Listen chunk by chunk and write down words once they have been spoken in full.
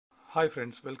Hi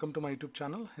friends, welcome to my YouTube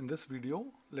channel. In this video,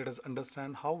 let us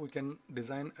understand how we can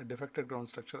design a defected ground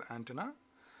structure antenna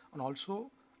and also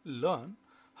learn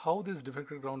how this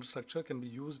defected ground structure can be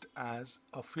used as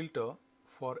a filter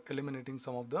for eliminating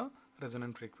some of the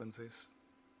resonant frequencies.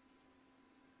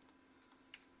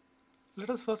 Let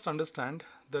us first understand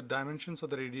the dimensions of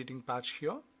the radiating patch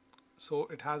here. So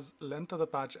it has length of the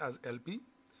patch as LP,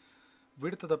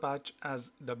 width of the patch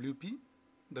as WP,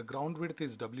 the ground width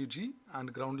is WG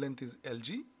and ground length is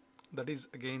LG. That is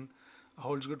again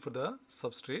holds good for the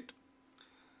substrate.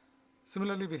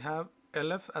 Similarly, we have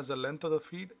LF as a length of the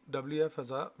feed, WF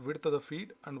as a width of the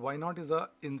feed, and Y0 is a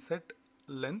inset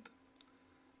length,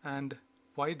 and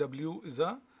YW is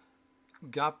a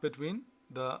gap between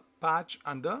the patch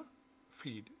and the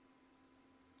feed.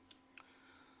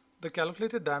 The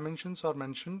calculated dimensions are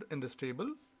mentioned in this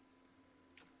table.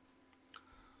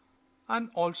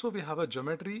 And also we have a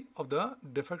geometry of the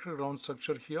defected ground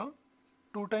structure here.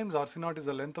 2 times RC0 is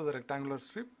the length of the rectangular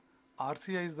strip,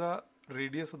 RCI is the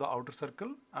radius of the outer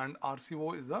circle, and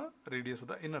RCO is the radius of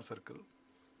the inner circle.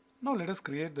 Now let us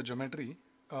create the geometry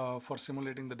for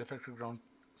simulating the defected ground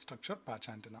structure patch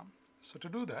antenna. So to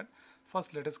do that,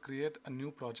 first let us create a new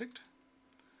project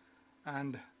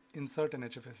and insert an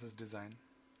HFSS design.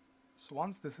 So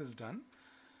once this is done,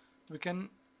 we can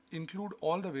include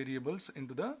all the variables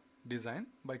into the design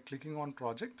by clicking on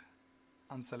project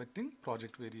and selecting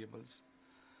project variables.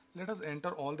 Let us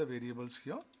enter all the variables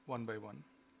here one by one.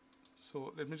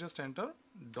 So let me just enter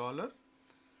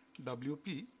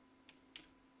 $WP,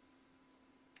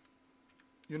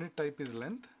 unit type is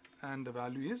length and the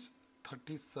value is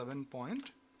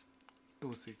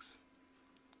 37.26.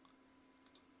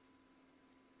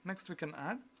 Next we can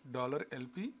add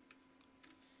 $LP,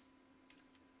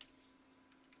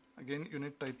 again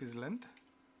unit type is length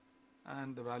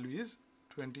and the value is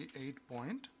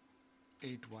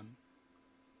 28.81.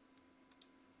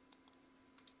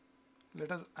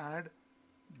 Let us add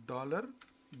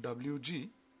 $WG,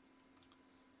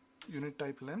 unit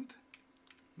type length,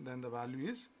 then the value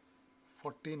is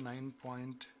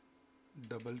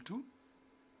 49.22.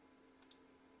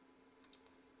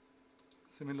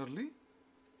 Similarly,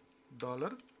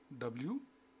 $LG,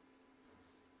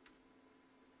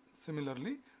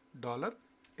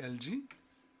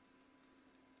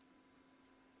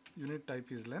 unit type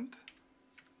is length,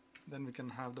 then we can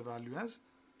have the value as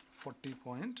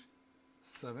 40.79.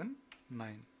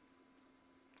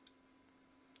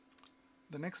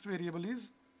 The next variable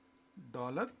is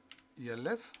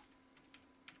 $LF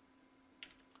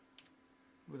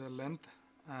with a length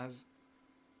as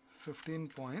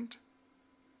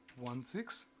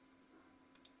 15.16,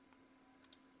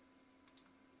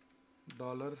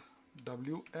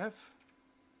 $WF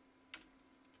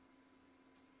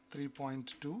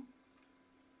 3.2,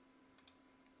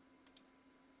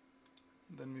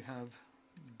 then we have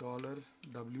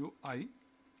 $WI,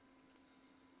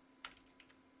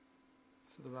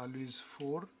 so the value is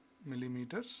 4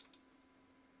 millimeters,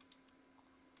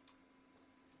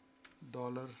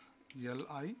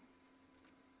 $LI,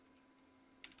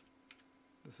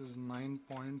 this is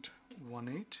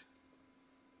 9.18,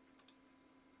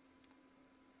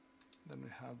 then we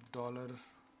have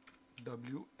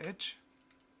 $WH,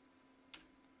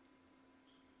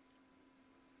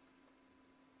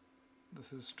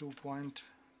 this is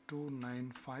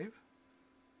 2.295,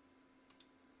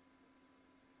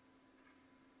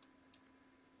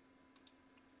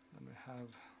 then we have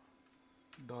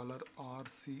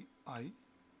 $RCI,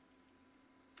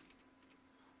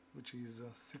 which is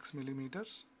 6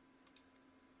 millimeters,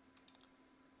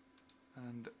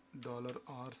 and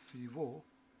 $RCO,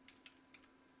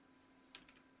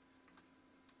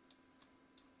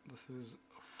 this is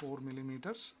 4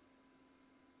 millimeters,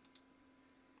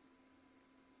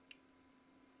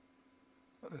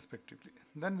 respectively.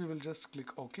 Then we will just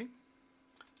click OK.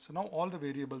 So now all the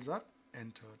variables are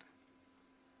entered.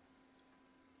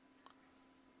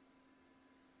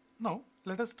 Now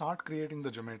let us start creating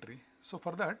the geometry. So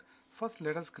for that, first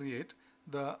let us create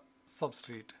the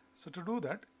substrate. So to do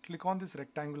that, click on this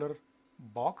rectangular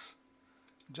box,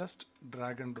 just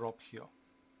drag and drop here.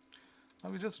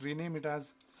 Now we just rename it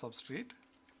as substrate,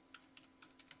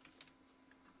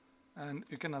 and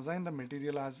you can assign the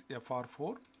material as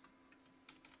FR4.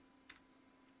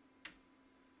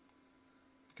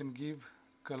 You can give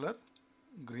color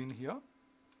green here,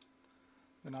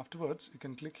 then afterwards you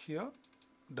can click here,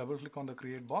 double click on the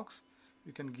create box,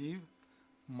 you can give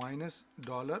minus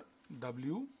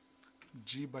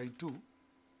 $WG/2,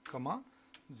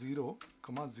 0,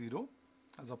 0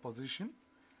 as a position.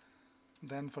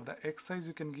 Then for the X size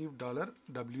you can give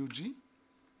 $WG,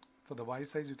 for the Y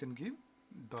size you can give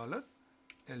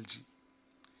 $LG,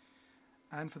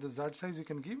 and for the Z size you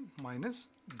can give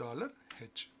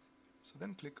 -$H. So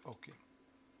then click OK.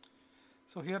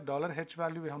 So here $H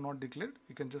value we have not declared,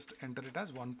 you can just enter it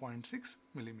as 1.6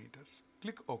 millimeters.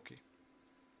 Click OK.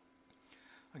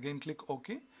 Again click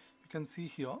OK. You can see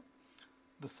here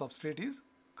the substrate is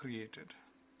created.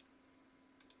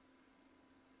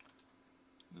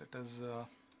 Let us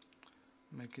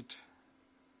make it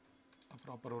a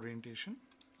proper orientation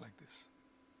like this.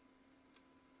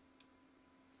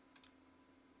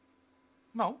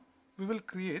 Now we will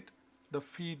create the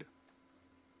feed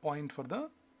point for the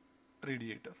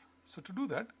radiator. So to do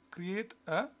that, create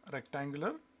a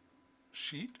rectangular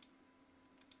sheet.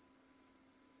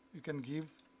 You can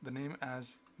give the name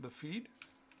as the feed,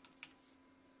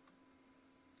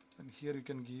 and here you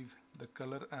can give the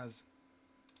color as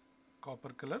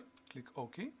copper color. Click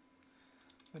OK.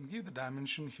 Then give the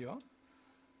dimension here.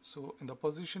 So in the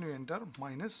position you enter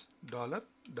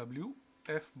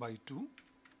 $WF by 2,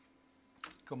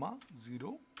 comma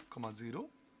 0, comma 0.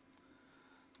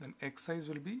 Then X size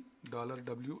will be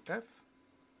 $WF,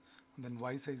 and then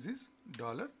Y size is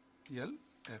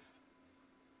 $LF.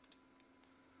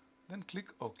 Then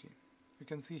click OK. You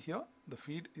can see here the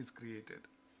feed is created.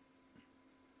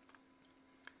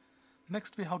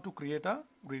 Next we have to create a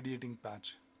radiating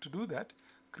patch. To do that,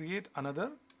 create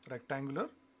another rectangular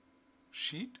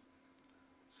sheet.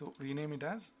 So rename it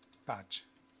as patch.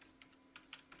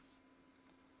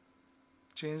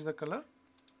 Change the color.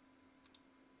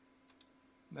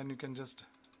 Then you can just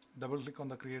double click on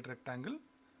the create rectangle,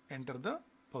 enter the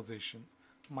position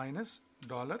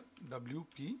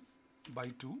 -$WP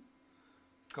by 2,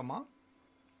 comma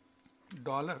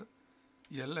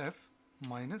 $LF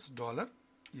minus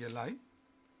 $LI,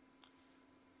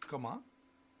 comma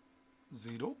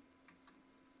 0.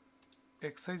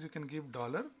 X size you can give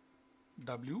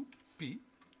 $WP,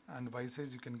 and Y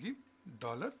size you can give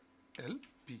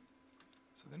 $LP.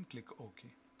 So then click OK.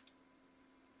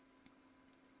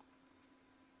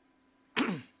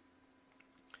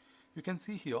 You can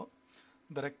see here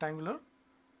the rectangular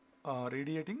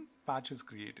radiating patch is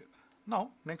created.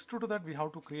 Now next to that we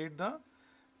have to create the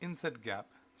inset gap.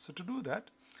 So to do that,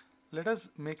 let us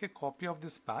make a copy of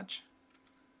this patch,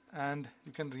 and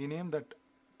you can rename that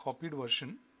copied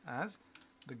version as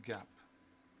the gap.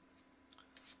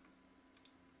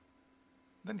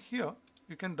 Then here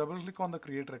you can double click on the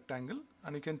create rectangle,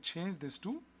 and you can change this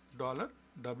to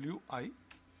 $WI.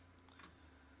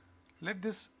 Let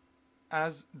this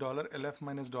as $LF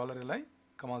minus $LI,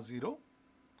 comma 0.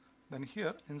 Then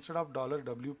here instead of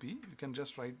 $WP you can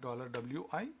just write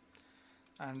 $WI,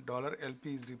 and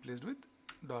 $LP is replaced with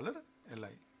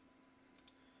 $LI.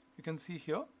 You can see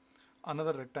here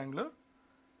another rectangular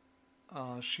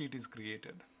sheet is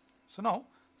created. So now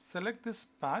select this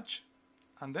patch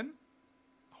and then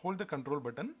hold the control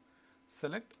button,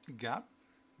 select gap,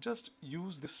 just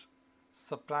use this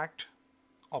subtract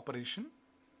operation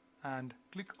and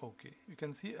click OK. You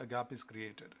can see a gap is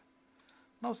created.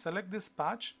 Now select this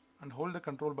patch and hold the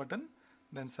control button,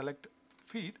 then select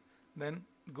feed, then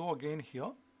go again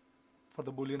here for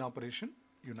the Boolean operation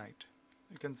unite.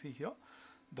 You can see here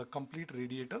the complete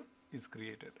radiator is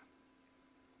created.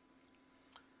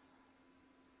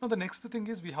 Now the next thing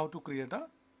is we have to create a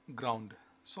ground.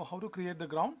 So how to create the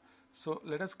ground? So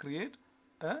let us create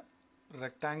a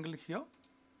rectangle here.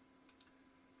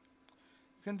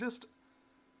 You can just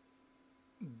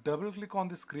double click on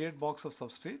this create box of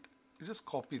substrate. You just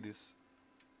copy this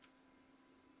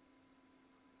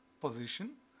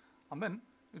position, and then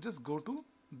you just go to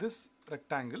this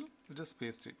rectangle, you just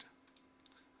paste it,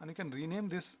 and you can rename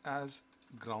this as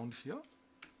ground here.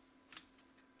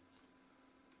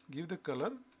 Give the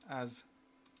color as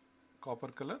copper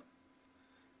color.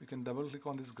 You can double click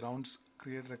on this grounds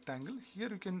create rectangle. Here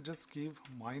you can just give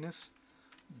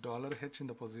 -$H in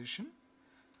the position,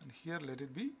 and here let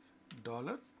it be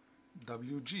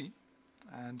 $WG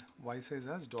and Y size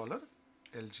as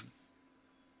 $LG.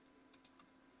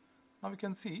 Now we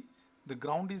can see the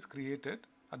ground is created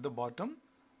at the bottom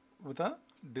with a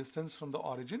distance from the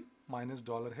origin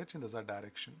 -$H in the Z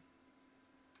direction.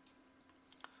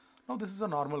 Now this is a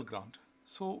normal ground,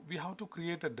 so we have to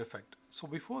create a defect. So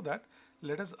before that,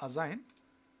 let us assign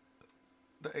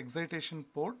the excitation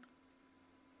port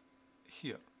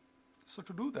here. So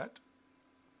to do that,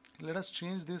 let us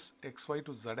change this XY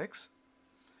to ZX,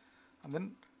 and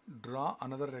then draw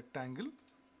another rectangle.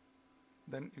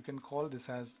 Then you can call this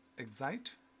as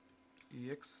excite,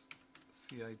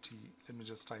 EXCIT. Let me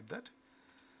just type that,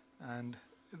 and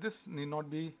this need not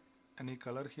be any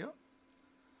color here.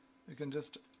 You can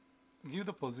just give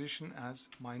the position as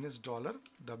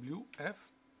 -$WF,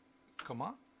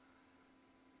 comma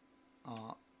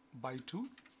by 2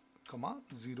 comma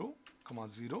 0 comma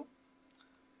 0,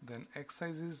 then X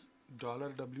size is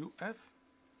 $WF,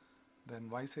 then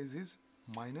Y size is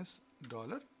minus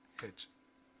 $H.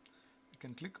 You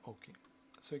can click OK.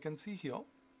 So you can see here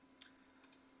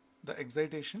the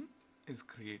excitation is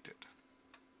created.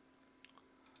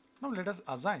 Now let us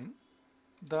assign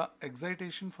the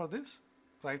excitation for this.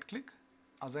 Right click,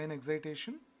 assign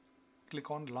excitation, click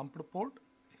on lumped port.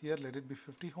 Here let it be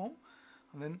 50 ohm,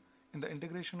 and then in the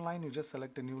integration line you just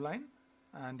select a new line,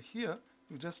 and here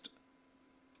you just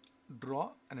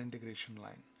draw an integration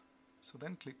line. So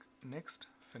then click next,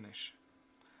 finish.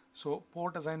 So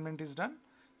port assignment is done.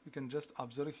 You can just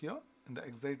observe here in the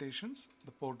excitations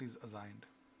the port is assigned.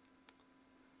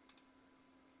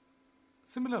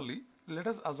 Similarly, let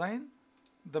us assign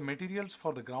the materials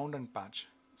for the ground and patch.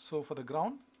 So for the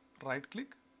ground, right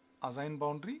click, assign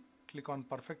boundary, click on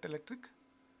perfect electric,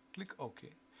 click OK.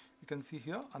 You can see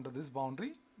here under this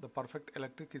boundary the perfect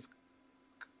electric is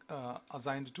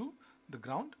assigned to the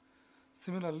ground.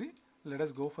 Similarly, let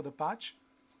us go for the patch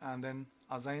and then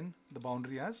assign the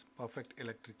boundary as perfect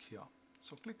electric here.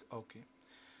 So click OK.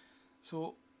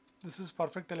 So this is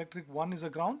perfect electric 1 is a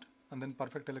ground, and then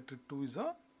perfect electric 2 is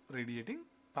a radiating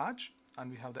patch, and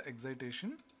we have the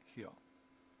excitation here.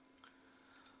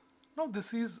 Now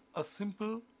this is a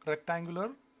simple rectangular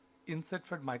inset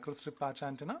fed microstrip patch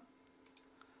antenna,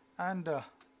 and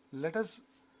let us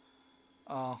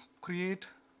create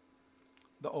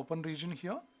the open region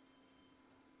here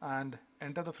and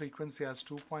enter the frequency as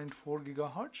 2.4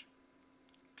 gigahertz.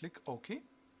 Click OK.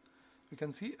 You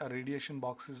can see a radiation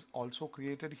box is also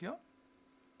created here.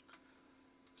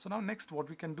 So now next what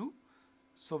we can do,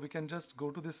 so we can just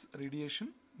go to this radiation,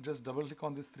 just double click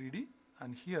on this 3D,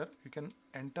 and here you can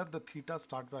enter the theta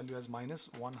start value as minus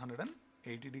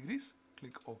 180 degrees.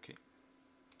 Click OK.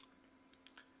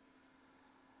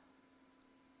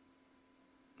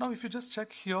 Now if you just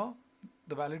check here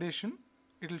the validation,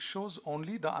 it will shows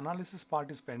only the analysis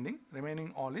part is pending,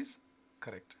 remaining all is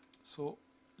correct. So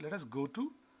let us go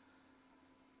to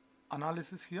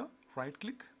analysis here, right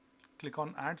click, click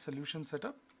on add solution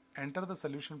setup, enter the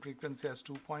solution frequency as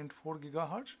 2.4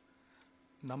 gigahertz,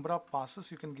 number of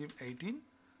passes you can give 18,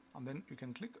 and then you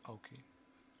can click OK.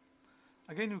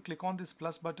 Again you click on this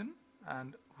plus button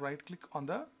and right click on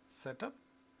the setup,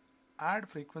 add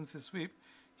frequency sweep.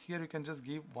 Here you can just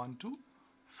give 1 to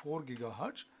 4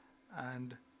 gigahertz,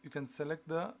 and you can select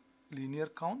the linear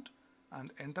count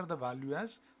and enter the value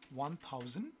as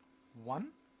 1001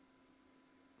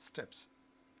 steps.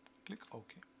 Click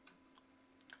OK.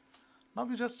 Now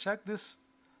we just check this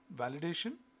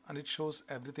validation and it shows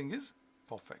everything is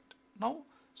perfect. Now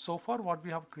so far what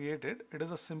we have created, it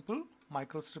is a simple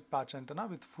microstrip patch antenna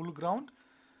with full ground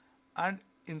and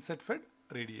inset fed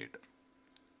radiator.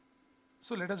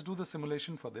 So let us do the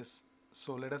simulation for this.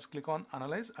 So let us click on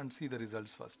analyze and see the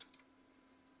results first.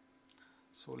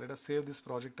 So let us save this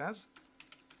project as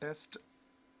test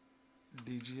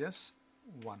DGS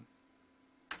 1.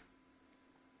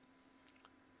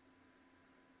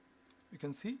 You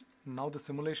can see now the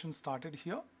simulation started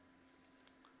here.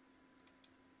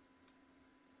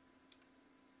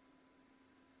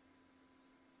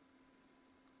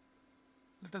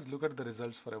 Let us look at the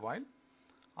results for a while,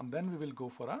 and then we will go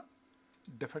for a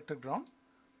defected ground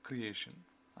creation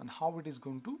and how it is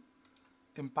going to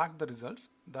impact the results,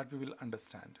 that we will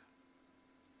understand.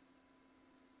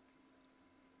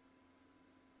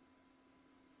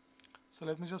 So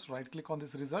let me just right click on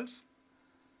these results.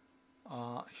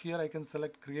 Here I can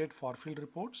select create far field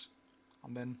reports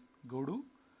and then go to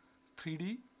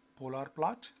 3D polar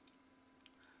plot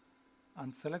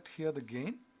and select here the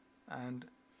gain and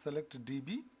select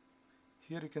dB.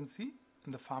 Here you can see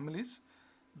in the families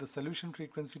the solution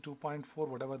frequency 2.4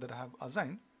 whatever that I have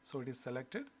assigned, so it is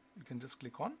selected. You can just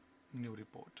click on new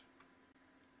report.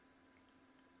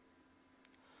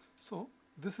 So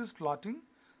this is plotting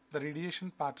the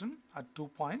radiation pattern at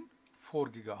 2.4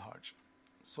 gigahertz.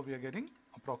 So we are getting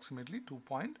approximately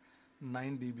 2.9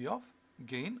 dB of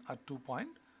gain at 2.4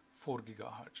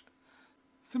 gigahertz.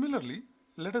 Similarly,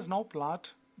 let us now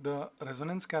plot the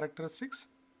resonance characteristics.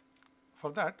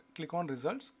 For that, click on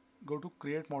results, go to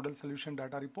create model solution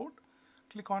data report,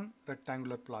 click on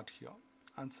rectangular plot here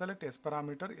and select S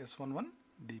parameter S11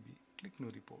 dB. Click new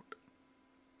report.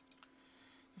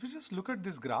 If you just look at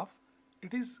this graph,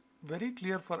 it is very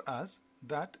clear for us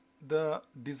that the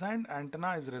designed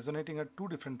antenna is resonating at two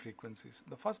different frequencies.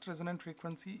 The first resonant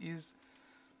frequency is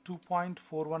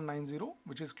 2.4190,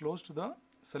 which is close to the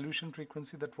solution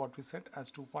frequency that what we set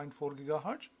as 2.4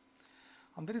 gigahertz.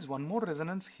 And there is one more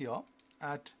resonance here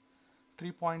at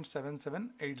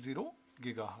 3.7780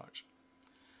 gigahertz.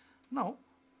 Now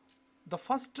the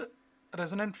first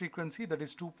resonant frequency, that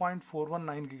is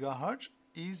 2.419 gigahertz,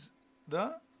 is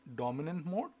the dominant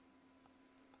mode,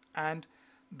 and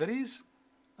there is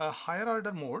a higher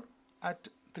order mode at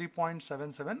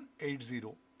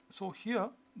 3.7780. so here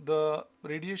the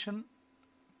radiation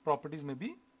properties may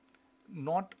be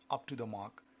not up to the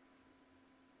mark.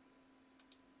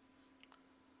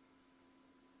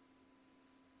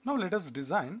 Now let us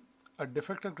design a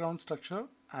defected ground structure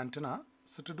antenna.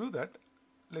 So to do that,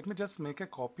 let me just make a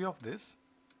copy of this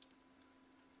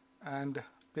and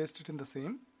paste it in the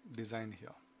same design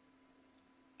here.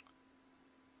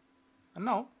 And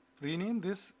now rename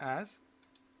this as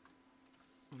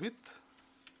with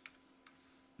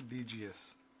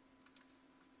DGS.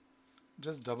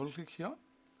 Just double click here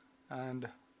and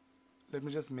let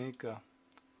me just make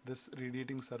this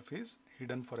radiating surface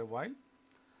hidden for a while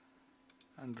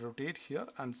and rotate here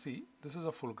and see this is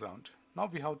a full ground. Now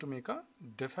we have to make a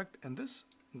defect in this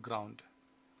ground.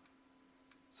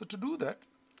 So to do that,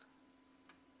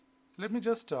 let me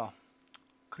just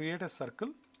create a circle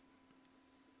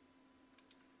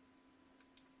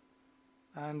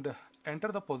and enter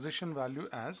the position value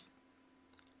as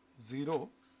 0,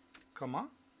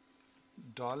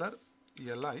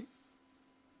 $li,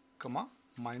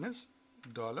 minus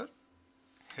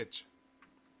 $h,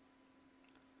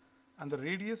 and the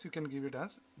radius you can give it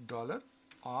as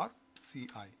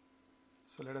 $RCI.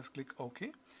 So let us click OK.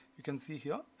 You can see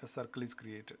here a circle is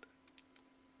created.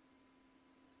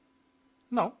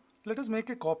 Now let us make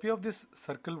a copy of this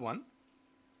circle 1.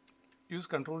 Use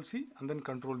Ctrl C and then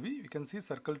Ctrl V. You can see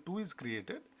circle 2 is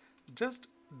created. Just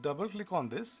double click on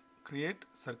this, create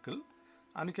circle,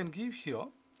 and you can give here,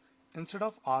 instead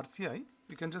of RCI,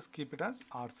 you can just keep it as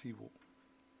RCO.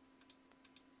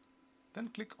 Then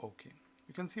click OK.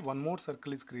 You can see one more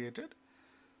circle is created.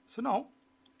 So now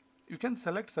you can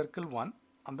select circle 1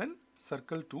 and then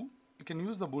circle 2. You can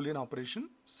use the Boolean operation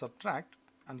subtract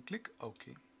and click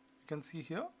OK. You can see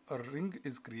here a ring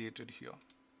is created here.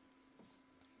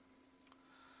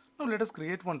 Now let us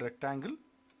create one rectangle.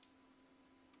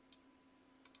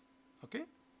 Okay,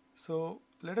 so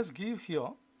let us give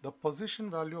here the position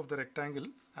value of the rectangle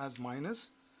as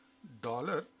minus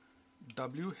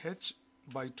 $WH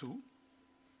by 2,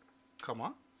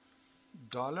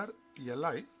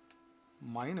 $li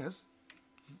minus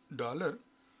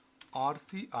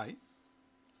 $RCI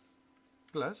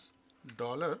plus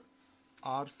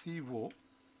 $RCO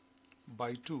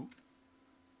by 2,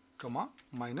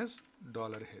 minus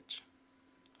 $h.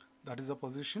 That is the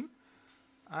position,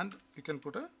 and you can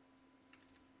put a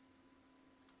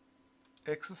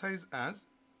exercise as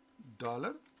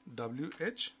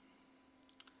 $WH,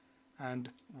 and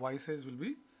y size will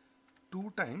be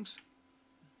 2 times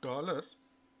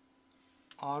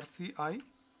 $RCI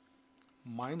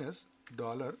minus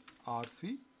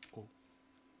 $RCO.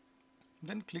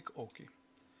 Then click OK.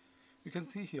 You can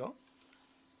see here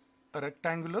a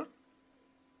rectangular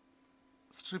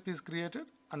strip is created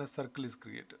and a circle is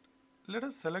created. Let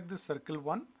us select this circle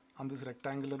 1 and this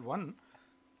rectangular 1.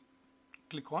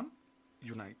 Click on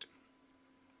Unite.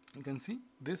 You can see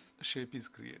this shape is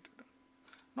created.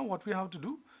 Now what we have to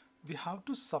do, we have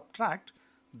to subtract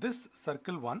this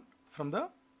circle 1 from the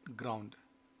ground.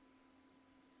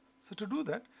 So to do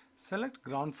that, select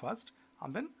ground first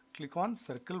and then click on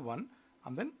circle 1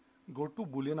 and then go to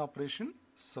Boolean operation,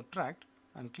 subtract,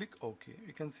 and click OK.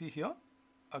 You can see here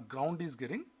a ground is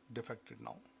getting defected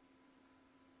now.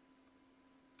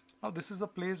 Now this is the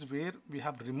place where we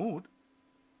have removed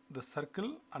the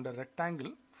circle and a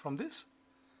rectangle from this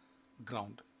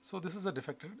ground. So this is a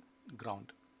defected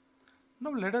ground.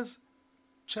 Now let us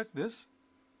check this.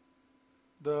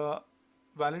 The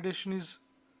validation is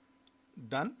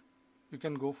done. You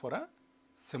can go for a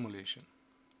simulation.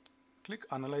 Click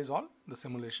Analyze All. The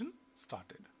simulation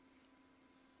started.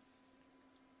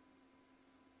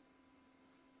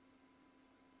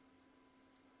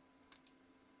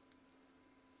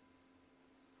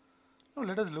 Now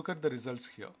let us look at the results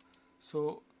here.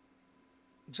 So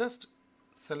just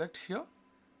select here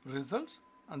results,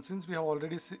 and since we have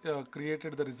already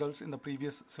created the results in the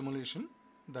previous simulation,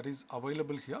 that is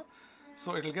available here,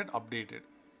 so it will get updated.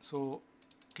 So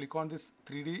click on this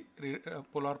 3D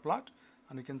polar plot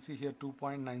and you can see here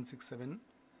 2.967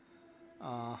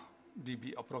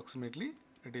 dB approximately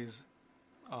it is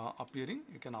appearing.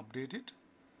 You can update it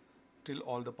till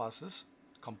all the passes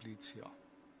completes here.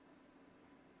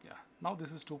 Yeah, now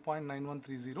this is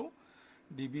 2.9130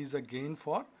 dB is a gain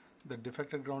for the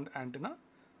defected ground antenna,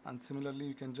 and similarly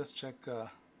you can just check the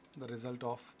result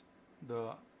of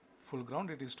the full ground.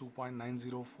 It is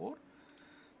 2.904.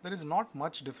 There is not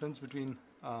much difference between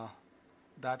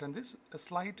that and this. A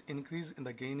slight increase in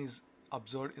the gain is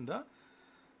observed in the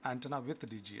antenna with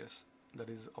DGS. That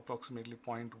is approximately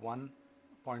 0.01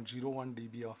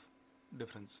 dB of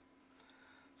difference.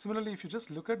 Similarly, if you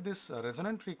just look at this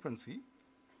resonant frequency,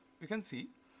 you can see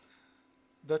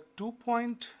the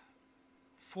 2.4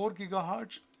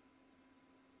 gigahertz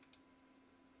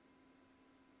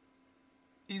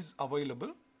is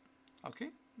available. Okay,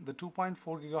 the 2.4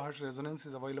 gigahertz resonance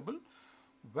is available,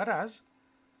 whereas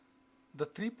the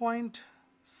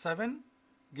 3.7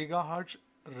 gigahertz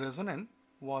resonant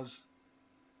was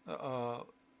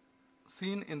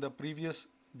seen in the previous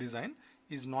design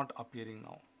is not appearing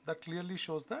now. That clearly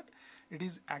shows that it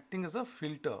is acting as a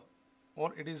filter,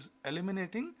 or it is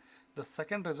eliminating the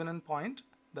second resonant point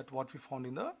that what we found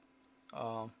in the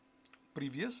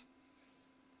previous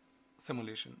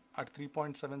simulation. At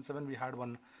 3.77 we had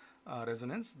one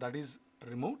resonance that is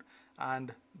removed,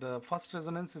 and the first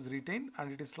resonance is retained,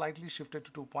 and it is slightly shifted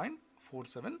to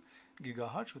 2.47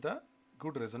 gigahertz with a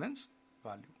good resonance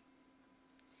value.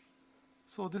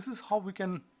 So this is how we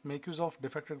can make use of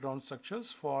defected ground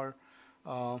structures for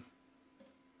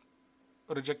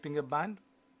rejecting a band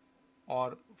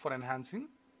or for enhancing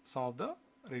some of the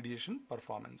radiation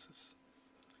performances.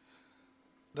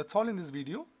 That's all in this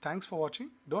video. Thanks for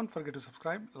watching. Don't forget to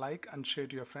subscribe, like and share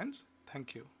to your friends.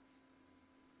 Thank you.